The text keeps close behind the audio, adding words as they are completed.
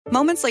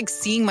Moments like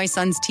seeing my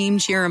son's team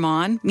cheer him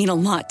on mean a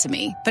lot to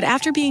me. But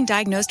after being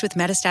diagnosed with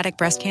metastatic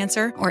breast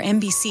cancer, or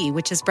MBC,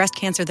 which is breast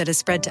cancer that has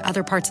spread to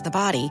other parts of the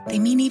body, they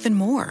mean even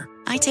more.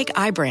 I take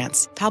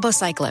Ibrance,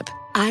 palbociclib.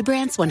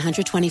 Ibrance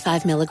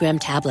 125 milligram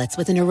tablets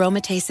with an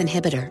aromatase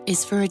inhibitor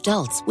is for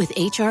adults with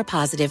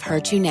HR-positive,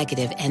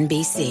 HER2-negative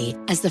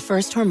MBC as the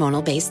first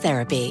hormonal-based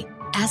therapy.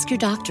 Ask your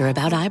doctor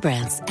about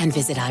Ibrance and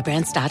visit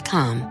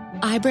Ibrance.com.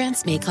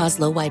 Ibrance may cause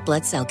low white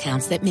blood cell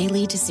counts that may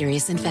lead to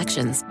serious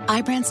infections.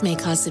 Ibrance may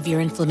cause severe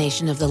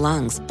inflammation of the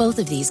lungs. Both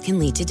of these can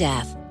lead to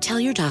death. Tell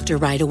your doctor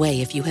right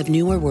away if you have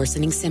new or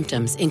worsening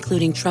symptoms,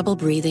 including trouble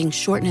breathing,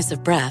 shortness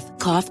of breath,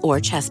 cough, or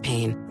chest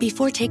pain.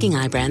 Before taking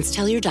Ibrance,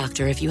 tell your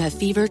doctor if you have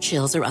fever,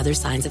 chills, or other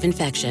signs of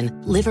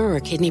infection, liver or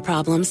kidney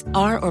problems,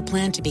 are or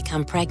plan to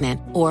become pregnant,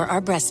 or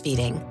are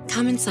breastfeeding.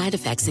 Common side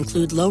effects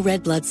include low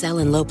red blood cell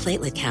and low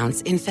platelet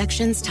counts,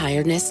 infections,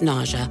 tiredness,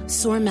 nausea,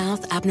 sore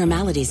mouth,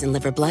 abnormalities in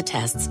liver blood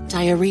tests,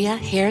 diarrhea,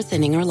 hair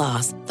thinning or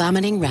loss,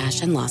 vomiting,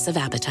 rash, and loss of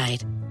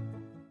appetite.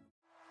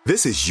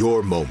 This is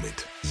your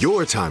moment,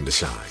 your time to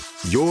shine,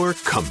 your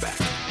comeback.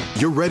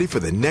 You're ready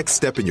for the next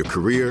step in your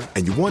career,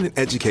 and you want an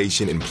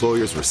education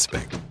employers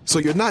respect. So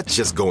you're not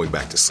just going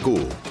back to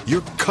school,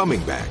 you're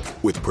coming back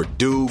with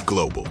Purdue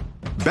Global.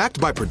 Backed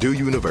by Purdue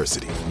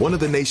University, one of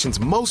the nation's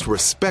most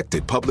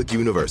respected public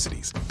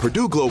universities,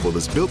 Purdue Global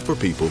is built for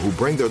people who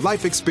bring their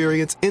life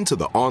experience into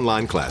the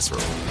online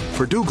classroom.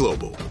 Purdue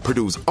Global,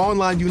 Purdue's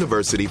online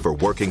university for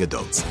working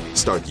adults.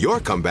 Start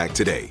your comeback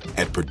today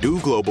at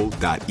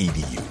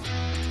purdueglobal.edu.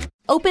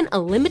 Open a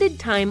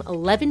limited-time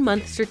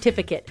 11-month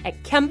certificate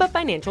at Kemba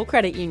Financial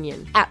Credit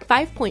Union. At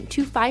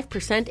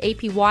 5.25%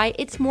 APY,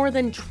 it's more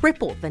than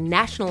triple the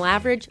national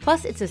average,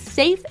 plus it's a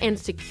safe and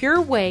secure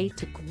way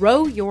to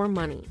grow your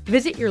money.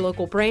 Visit your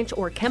local branch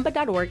or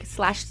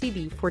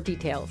kemba.org/CD for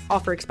details.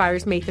 Offer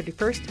expires May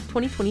 31st,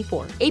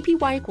 2024.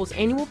 APY equals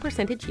annual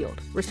percentage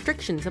yield.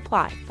 Restrictions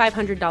apply.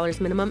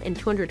 $500 minimum and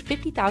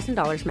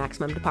 $250,000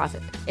 maximum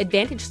deposit.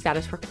 Advantage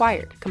status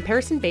required.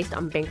 Comparison based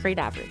on bank rate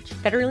average.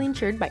 Federally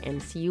insured by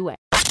NCUA.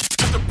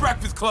 The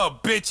Breakfast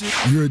Club,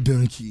 bitches. You're a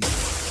donkey.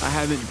 I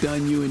haven't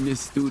done you in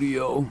this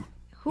studio.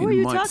 Who are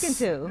you talking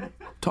to?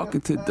 Talking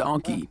to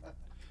Donkey.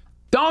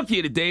 Donkey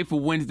of the day for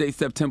Wednesday,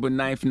 September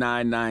 9th,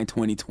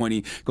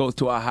 9/2020 goes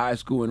to our high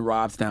school in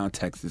Robstown,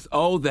 Texas.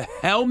 Oh, the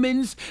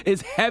Hellmans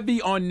is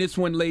heavy on this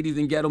one, ladies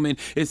and gentlemen.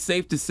 It's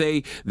safe to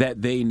say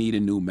that they need a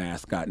new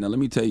mascot. Now, let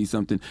me tell you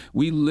something.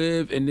 We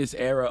live in this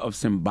era of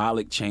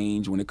symbolic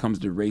change when it comes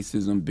to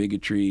racism,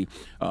 bigotry,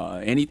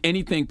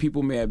 anything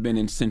people may have been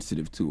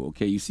insensitive to,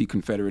 okay? You see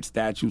Confederate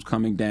statues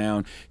coming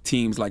down.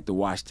 Teams like the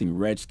Washington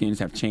Redskins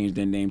have changed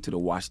their name to the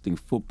Washington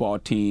Football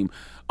Team.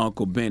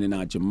 Uncle Ben and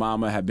Aunt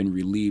Jemima have been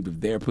relieved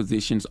of their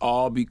positions,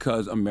 all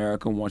because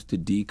America wants to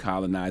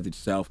decolonize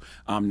itself.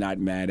 I'm not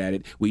mad at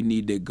it. We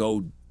need to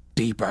go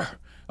deeper.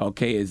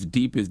 Okay, as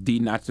deep as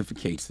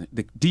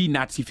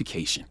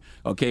denazification.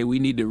 Okay, we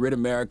need to rid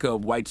America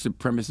of white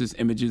supremacist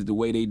images the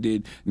way they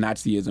did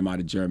Nazism out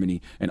of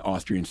Germany and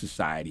Austrian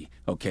society.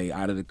 Okay,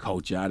 out of the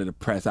culture, out of the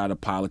press, out of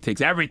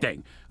politics,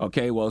 everything.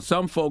 Okay, well,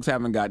 some folks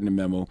haven't gotten the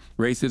memo.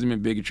 Racism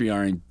and bigotry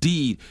are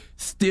indeed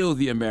still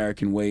the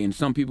American way, and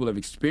some people have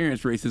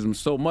experienced racism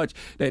so much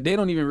that they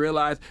don't even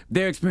realize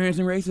they're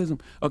experiencing racism.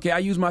 Okay, I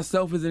use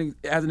myself as an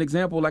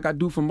example like I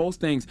do for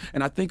most things,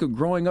 and I think of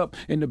growing up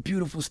in the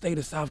beautiful state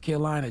of South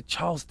Carolina,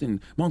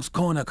 Charleston, Moncks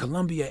Corner,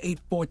 Columbia,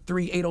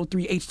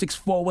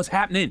 843-803-864. What's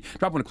happening?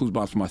 Drop on the clues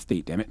box for my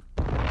state, damn it.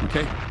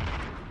 Okay?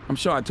 I'm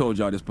sure I told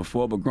y'all this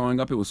before, but growing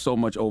up, it was so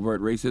much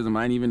overt racism,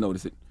 I didn't even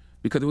notice it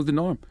because it was the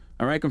norm.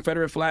 All right?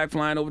 Confederate flag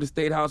flying over the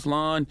State House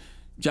lawn,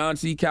 John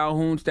C.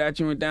 Calhoun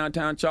statue in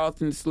downtown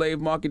Charleston,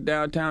 slave market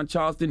downtown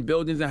Charleston,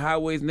 buildings and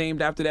highways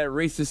named after that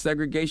racist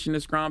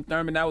segregationist Strom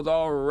Thurmond. That was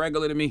all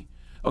regular to me.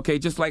 Okay,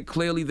 just like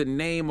clearly the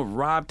name of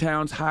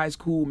Robtown's high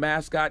school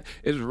mascot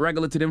is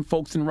regular to them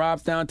folks in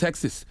Robstown,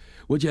 Texas.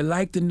 Would you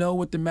like to know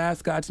what the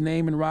mascot's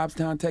name in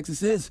Robstown,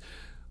 Texas is?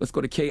 Let's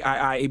go to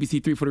KII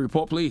ABC3 for the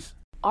report, please.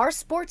 Our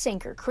sports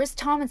anchor, Chris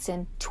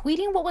Tomlinson,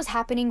 tweeting what was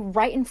happening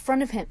right in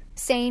front of him,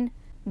 saying,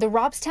 "The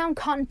Robstown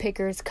Cotton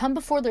Pickers come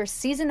before their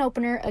season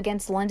opener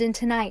against London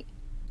tonight.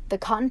 The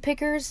Cotton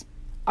Pickers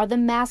are the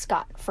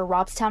mascot for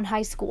Robstown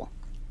High School."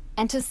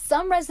 And to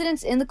some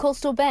residents in the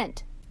Coastal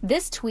Bend,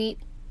 this tweet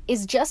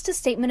is just a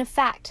statement of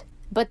fact,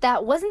 but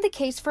that wasn't the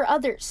case for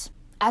others.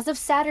 As of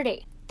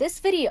Saturday, this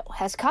video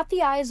has caught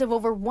the eyes of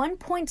over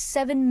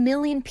 1.7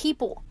 million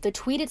people. The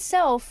tweet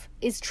itself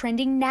is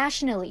trending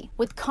nationally,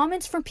 with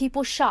comments from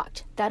people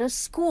shocked that a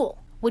school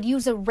would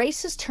use a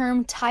racist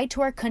term tied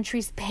to our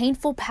country's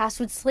painful past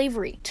with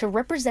slavery to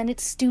represent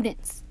its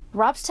students.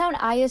 Robstown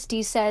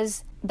ISD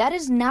says that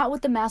is not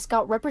what the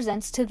mascot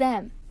represents to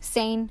them,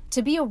 saying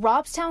to be a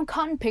Robstown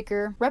cotton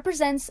picker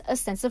represents a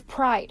sense of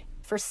pride.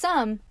 For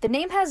some, the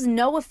name has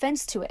no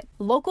offense to it.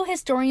 Local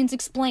historians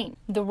explain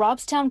the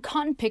Robstown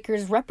cotton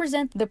pickers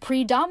represent the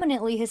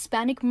predominantly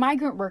Hispanic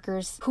migrant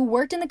workers who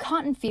worked in the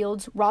cotton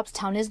fields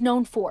Robstown is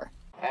known for.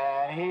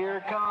 And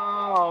here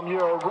come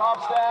your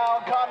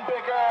Robstown cotton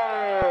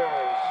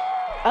pickers.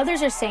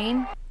 Others are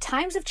saying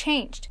times have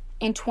changed.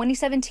 In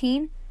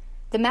 2017,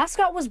 The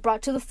mascot was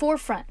brought to the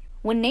forefront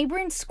when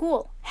neighboring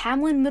school,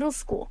 Hamlin Middle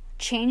School,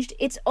 changed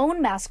its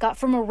own mascot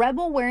from a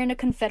rebel wearing a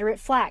Confederate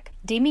flag,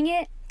 deeming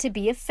it to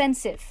be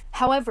offensive.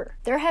 However,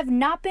 there have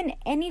not been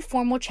any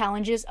formal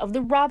challenges of the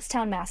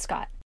Robstown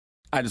mascot.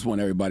 I just want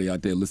everybody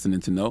out there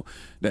listening to know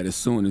that as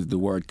soon as the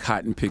word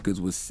cotton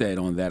pickers was said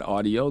on that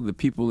audio, the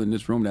people in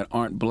this room that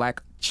aren't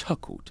black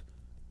chuckled.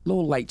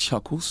 Little light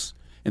chuckles.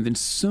 And then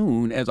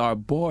soon as our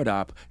board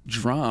op,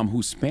 Drum,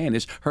 who's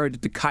Spanish, heard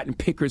that the cotton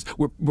pickers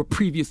were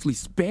previously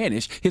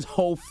Spanish, his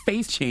whole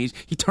face changed.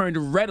 He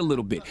turned red a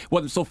little bit.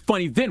 Wasn't so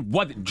funny then,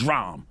 was it,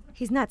 Drum?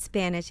 He's not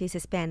Spanish. He's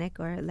Hispanic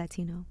or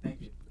Latino.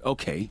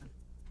 Okay.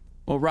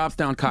 Well,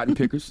 Robstown cotton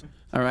pickers,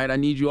 all right, I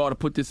need you all to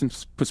put this in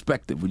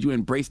perspective. Would you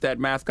embrace that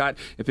mascot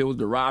if it was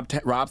the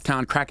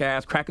Robstown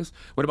crack-ass crackers?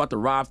 What about the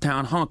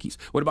Robstown honkies?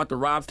 What about the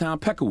Robstown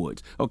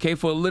peckerwoods? Okay,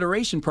 for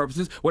alliteration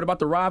purposes, what about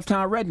the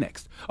Robstown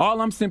rednecks?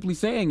 All I'm simply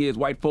saying is,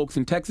 white folks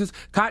in Texas,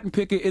 cotton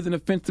picker isn't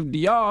offensive to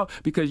y'all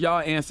because y'all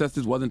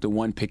ancestors wasn't the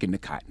one picking the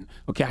cotton.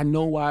 Okay, I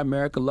know why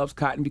America loves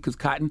cotton, because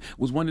cotton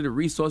was one of the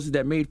resources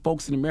that made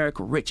folks in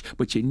America rich.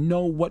 But you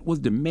know what was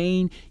the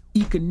main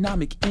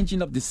economic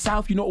engine of the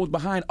South? You know what was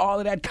behind all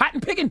of that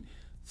cotton picking?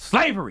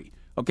 Slavery.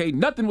 Okay,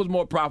 nothing was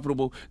more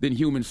profitable than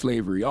human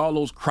slavery. All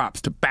those crops,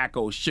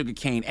 tobacco,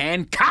 sugarcane,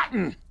 and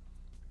cotton,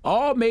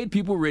 all made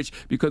people rich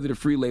because of the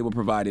free labor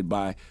provided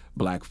by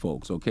black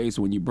folks. Okay,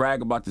 so when you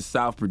brag about the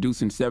South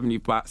producing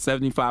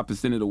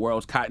 75% of the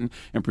world's cotton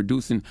and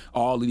producing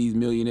all of these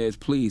millionaires,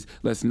 please,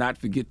 let's not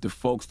forget the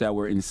folks that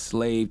were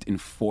enslaved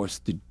and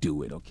forced to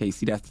do it. Okay,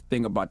 see, that's the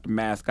thing about the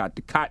mascot,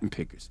 the cotton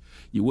pickers.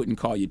 You wouldn't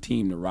call your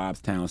team the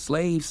Robstown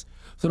slaves,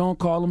 so don't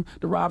call them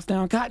the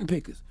Robstown cotton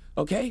pickers.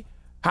 Okay?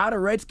 How the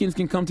Redskins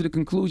can come to the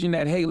conclusion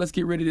that, hey, let's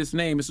get rid of this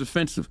name, it's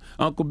offensive.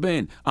 Uncle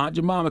Ben, Aunt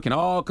Jemima can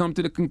all come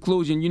to the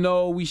conclusion, you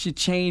know, we should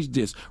change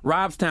this.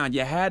 Robstown,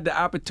 you had the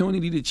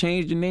opportunity to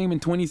change the name in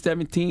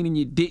 2017 and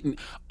you didn't,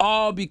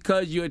 all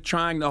because you're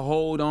trying to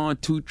hold on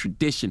to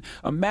tradition.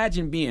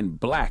 Imagine being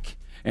black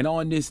and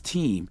on this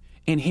team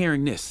and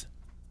hearing this.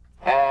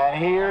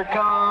 And here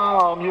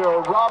come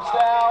your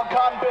Robstown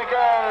cotton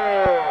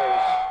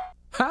pickers.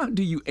 How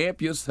do you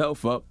amp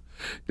yourself up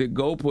to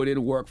go put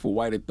in work for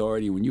white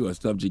authority when you are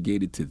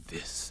subjugated to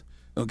this?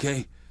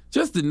 Okay?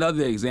 Just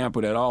another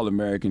example that all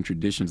American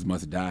traditions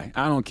must die.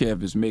 I don't care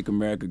if it's Make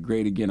America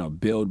Great Again or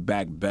Build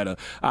Back Better.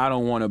 I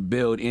don't want to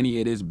build any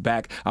of this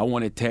back. I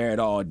want to tear it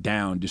all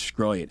down,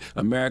 destroy it.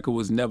 America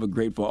was never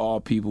great for all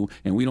people,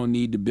 and we don't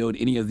need to build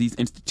any of these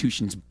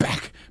institutions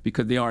back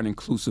because they aren't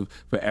inclusive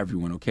for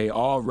everyone, okay?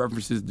 All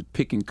references to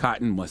picking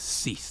cotton must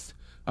cease.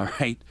 All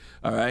right?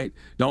 All right?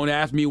 Don't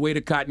ask me wait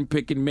a cotton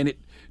picking minute.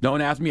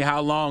 Don't ask me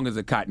how long is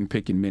a cotton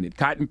picking minute.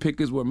 Cotton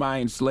pickers were my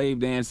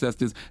enslaved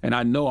ancestors,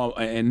 and no,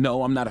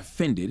 I'm not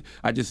offended.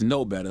 I just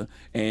know better.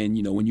 And,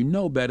 you know, when you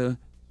know better,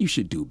 you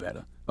should do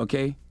better,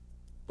 okay?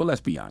 But let's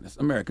be honest.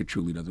 America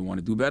truly doesn't want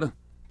to do better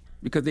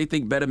because they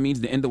think better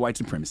means the end of white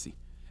supremacy.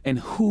 And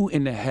who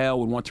in the hell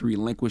would want to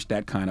relinquish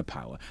that kind of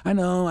power? I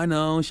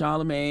know,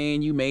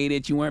 Charlemagne, you made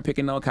it. You weren't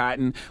picking no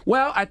cotton.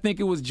 Well, I think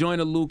it was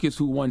Joyner Lucas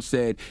who once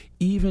said,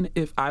 even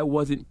if I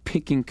wasn't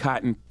picking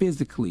cotton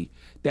physically,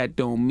 that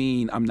don't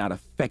mean I'm not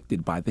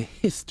affected by the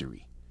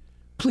history.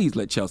 Please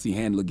let Chelsea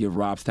Handler give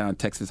Robstown,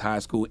 Texas High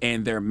School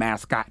and their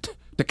mascot,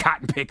 the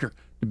cotton picker,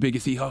 the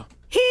biggest hee-haw.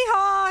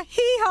 Hee-haw,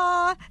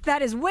 hee-haw.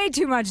 That is way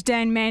too much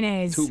Dan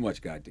mayonnaise. Too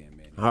much goddamn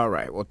mayonnaise. All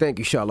right, well, thank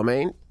you,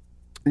 Charlemagne.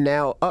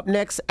 Now, up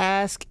next,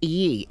 Ask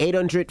Yee,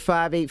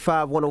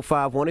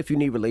 800-585-1051. If you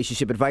need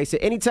relationship advice or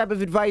any type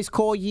of advice,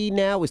 call Yee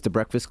now. It's The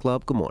Breakfast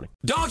Club. Good morning.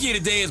 Donkey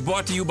Today is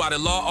brought to you by the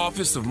law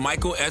office of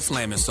Michael S.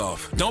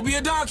 Lamonsoff. Don't be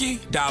a donkey.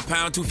 Dial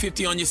pound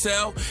 250 on your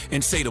cell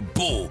and say the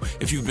bull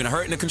if you've been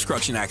hurt in a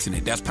construction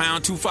accident. That's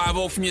pound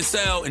 250 from your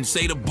cell and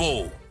say the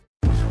bull.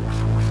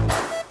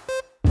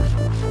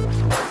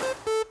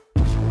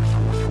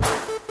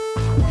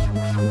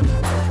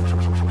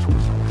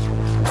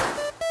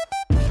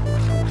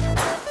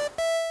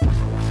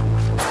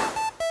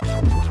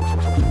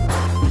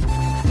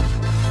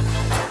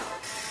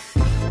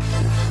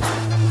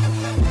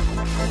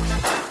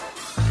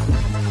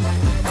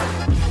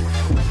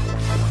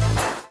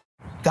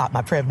 Got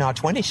my Prevnar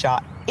 20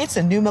 shot. It's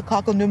a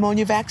pneumococcal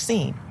pneumonia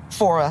vaccine.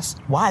 For us,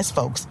 wise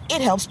folks, it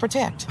helps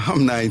protect.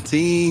 I'm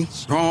 19,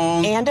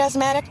 strong. And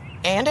asthmatic,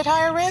 and at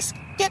higher risk.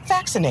 Get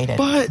vaccinated.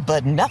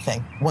 But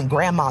nothing when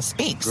grandma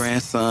speaks.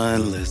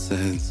 Grandson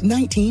listens.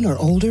 19 or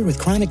older with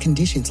chronic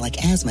conditions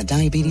like asthma,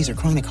 diabetes, or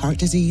chronic heart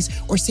disease,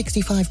 or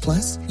 65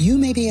 plus, you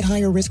may be at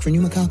higher risk for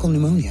pneumococcal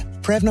pneumonia.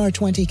 Prevnar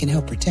 20 can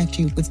help protect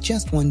you with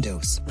just one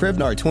dose.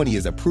 Prevnar 20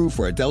 is approved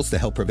for adults to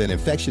help prevent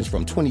infections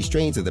from 20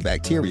 strains of the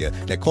bacteria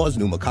that cause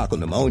pneumococcal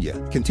pneumonia.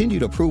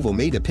 Continued approval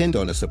may depend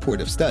on a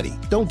supportive study.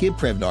 Don't give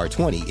Prevnar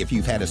 20 if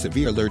you've had a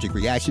severe allergic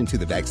reaction to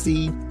the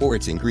vaccine or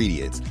its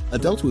ingredients.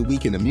 Adults with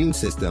weakened immune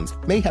systems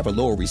may have a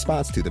lower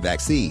response to the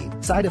vaccine.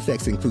 Side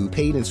effects include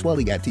pain and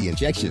swelling at the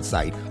injection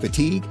site,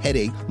 fatigue,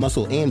 headache,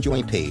 muscle, and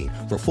joint pain.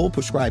 For full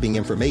prescribing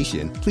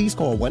information, please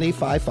call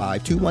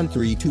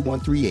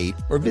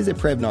 1-855-213-2138 or visit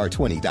Prevnar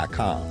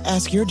Prevnar20.com.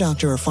 Ask your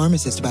doctor or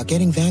pharmacist about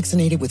getting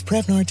vaccinated with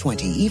Prevnar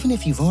 20, even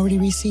if you've already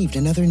received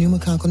another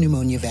pneumococcal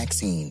pneumonia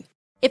vaccine.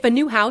 If a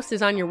new house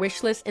is on your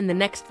wish list in the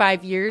next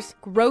 5 years,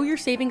 grow your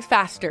savings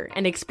faster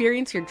and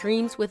experience your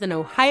dreams with an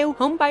Ohio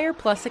Homebuyer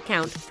Plus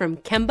account from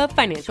Kemba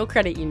Financial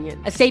Credit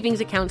Union. A savings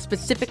account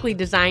specifically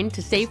designed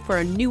to save for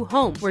a new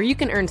home where you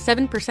can earn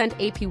 7%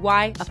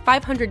 APY,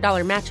 a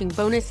 $500 matching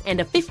bonus,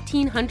 and a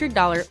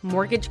 $1,500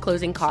 mortgage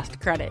closing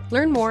cost credit.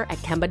 Learn more at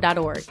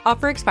Kemba.org.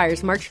 Offer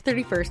expires March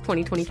 31st,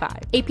 2025.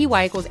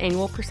 APY equals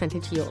annual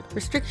percentage yield.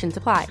 Restrictions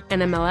apply.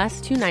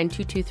 NMLS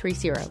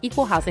 292230.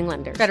 Equal housing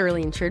lender.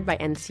 Federally insured by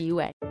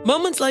NCUA.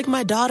 Moments like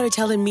my daughter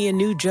telling me a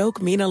new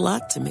joke mean a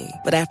lot to me.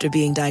 But after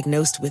being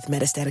diagnosed with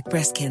metastatic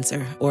breast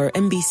cancer, or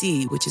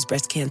MBC, which is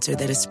breast cancer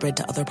that is spread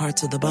to other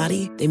parts of the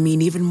body, they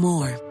mean even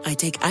more. I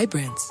take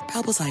Ibrance,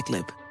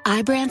 palbociclib.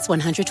 Ibrance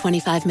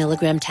 125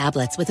 milligram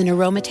tablets with an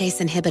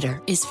aromatase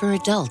inhibitor is for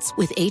adults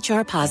with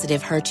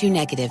HR-positive,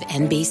 HER2-negative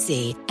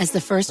MBC as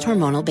the first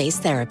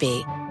hormonal-based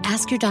therapy.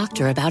 Ask your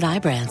doctor about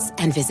Ibrance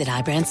and visit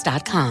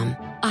Ibrance.com.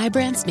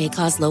 Ibrance may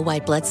cause low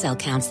white blood cell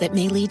counts that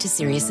may lead to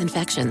serious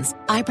infections.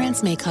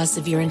 Ibrance may cause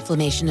severe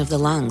inflammation of the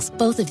lungs.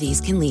 Both of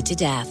these can lead to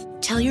death.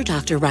 Tell your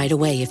doctor right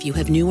away if you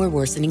have new or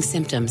worsening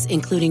symptoms,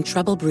 including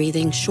trouble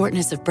breathing,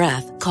 shortness of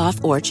breath,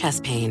 cough, or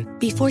chest pain.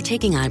 Before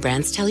taking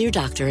Ibrance, tell your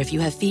doctor if you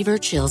have fever,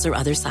 chills, or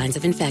other signs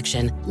of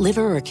infection,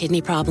 liver or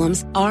kidney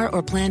problems, are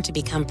or plan to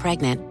become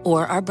pregnant,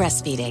 or are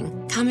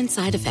breastfeeding. Common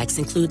side effects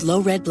include low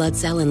red blood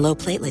cell and low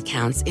platelet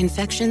counts,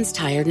 infections,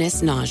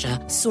 tiredness,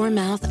 nausea, sore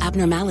mouth,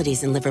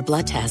 abnormalities in liver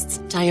blood tests,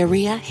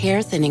 diarrhea,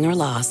 hair thinning or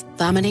loss,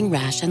 vomiting,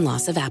 rash, and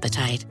loss of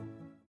appetite.